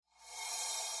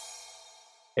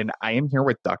and I am here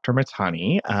with Dr.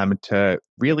 Mehtani to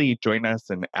really join us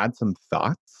and add some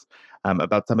thoughts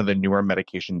about some of the newer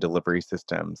medication delivery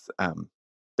systems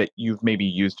that you've maybe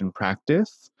used in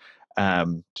practice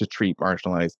to treat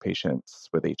marginalized patients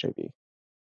with HIV.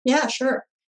 Yeah, sure.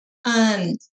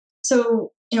 Um,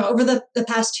 over the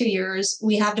past 2 years,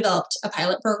 we have developed a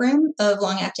pilot program of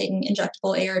long-acting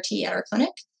injectable ART at our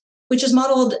clinic, which is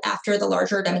modeled after the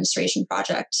larger demonstration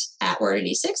project at Ward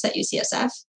 86 at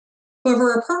UCSF.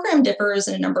 However, our program differs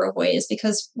in a number of ways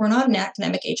because we're not an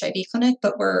academic HIV clinic,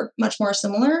 but we're much more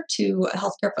similar to a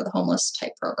healthcare for the homeless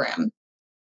type program.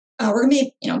 We're going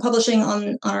to be, publishing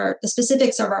on the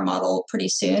specifics of our model pretty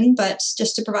soon, but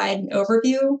just to provide an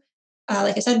overview,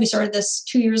 like I said, we started this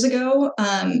 2 years ago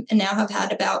and now have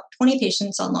had about 20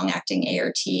 patients on long-acting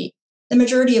ART, the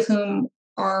majority of whom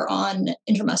are on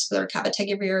intramuscular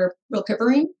cabotegravir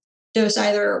rilpivirine, dosed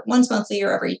either once monthly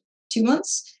or every 2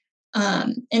 months.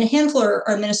 And a handful are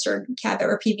administered CAB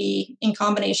or PV in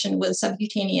combination with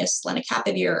subcutaneous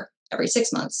lenacapavir every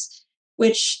 6 months,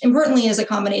 which importantly is a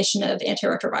combination of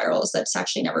antiretrovirals that's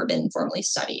actually never been formally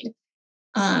studied.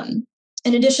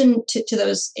 In addition to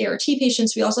those ART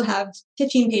patients, we also have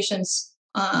 15 patients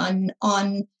on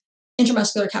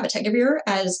intramuscular cabotegravir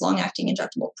as long-acting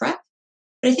injectable PrEP.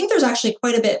 But I think there's actually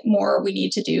quite a bit more we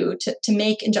need to do to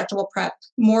make injectable PrEP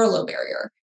more low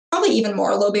barrier, probably even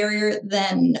more low barrier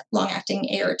than long-acting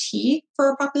ART for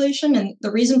our population. And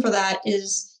the reason for that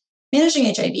is managing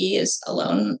HIV is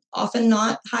alone often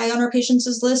not high on our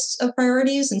patients' list of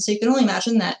priorities. And so you can only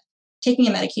imagine that taking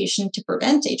a medication to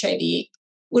prevent HIV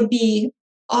would be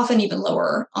often even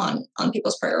lower on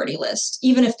people's priority list,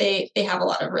 even if they have a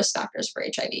lot of risk factors for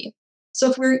HIV.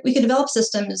 So if we could develop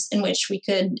systems in which we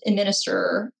could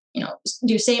administer,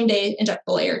 do same-day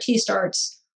injectable ART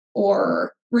starts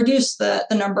or reduce the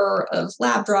number of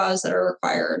lab draws that are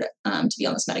required to be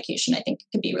on this medication, I think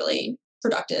could be really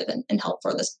productive and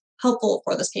helpful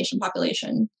for this patient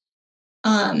population.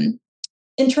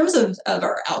 In terms of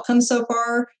our outcomes so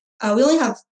far, we only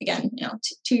have, again,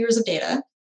 2 years of data.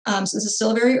 So this is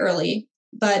still very early,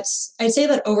 but I'd say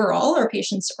that overall our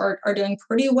patients are doing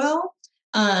pretty well.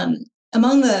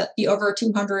 Among the over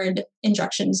 200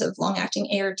 injections of long-acting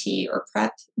ART or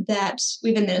PrEP that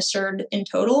we've administered in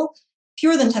total,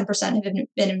 fewer than 10% have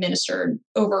been administered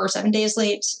over 7 days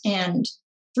late, and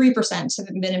 3% have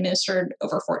been administered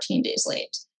over 14 days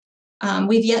late.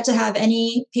 We've yet to have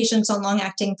any patients on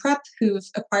long-acting PrEP who've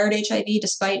acquired HIV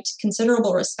despite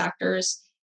considerable risk factors.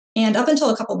 And up until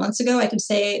a couple months ago, I could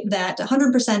say that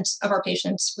 100% of our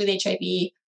patients with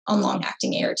HIV on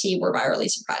long-acting ART were virally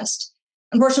suppressed.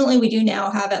 Unfortunately, we do now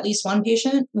have at least one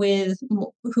patient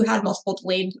who had multiple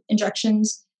delayed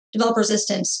injections develop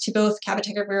resistance to both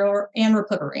cabotegravir and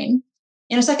rilpivirine.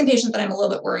 And a second patient that I'm a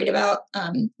little bit worried about,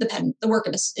 the work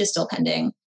is still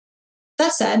pending.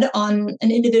 That said, on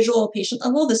an individual patient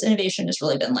level, this innovation has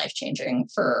really been life-changing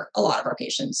for a lot of our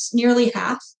patients. Nearly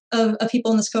half of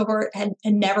people in this cohort had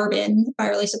never been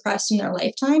virally suppressed in their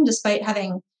lifetime, despite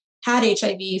having had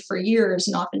HIV for years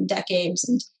and often decades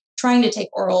and trying to take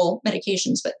oral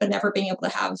medications, but never being able to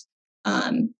have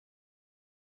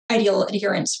ideal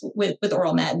adherence with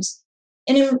oral meds.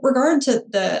 And in regard to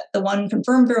the one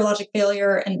confirmed virologic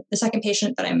failure and the second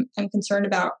patient that I'm concerned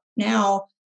about now,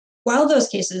 while those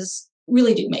cases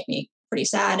really do make me pretty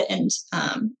sad, and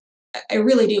I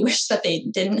really do wish that they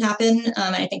didn't happen,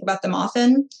 and I think about them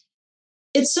often,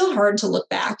 it's still hard to look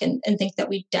back and think that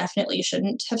we definitely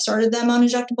shouldn't have started them on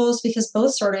injectables because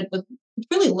both started with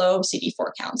really low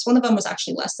CD4 counts. One of them was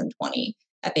actually less than 20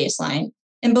 at baseline,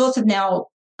 and both have now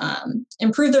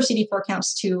improved their CD4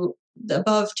 counts to the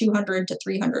above 200 to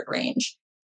 300 range.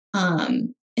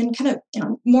 And kind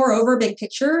of, moreover, big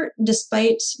picture,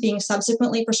 despite being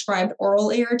subsequently prescribed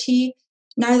oral ART,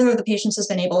 neither of the patients has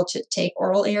been able to take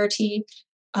oral ART,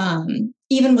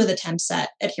 even with attempts at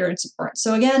adherence support.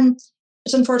 So again,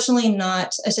 it's unfortunately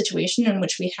not a situation in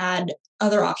which we had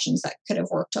other options that could have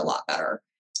worked a lot better.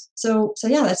 So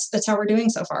yeah, that's how we're doing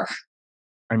so far.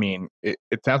 I mean, it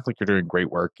sounds like you're doing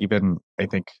great work. Even I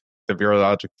think the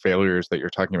virologic failures that you're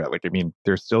talking about,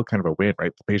 there's still kind of a win,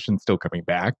 right? The patient's still coming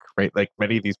back, right? Like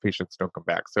many of these patients don't come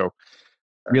back. So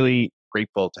really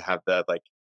grateful to have the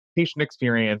patient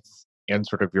experience and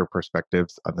sort of your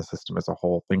perspectives on the system as a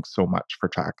whole. Thanks so much for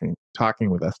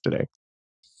talking with us today.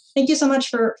 Thank you so much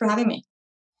for having me.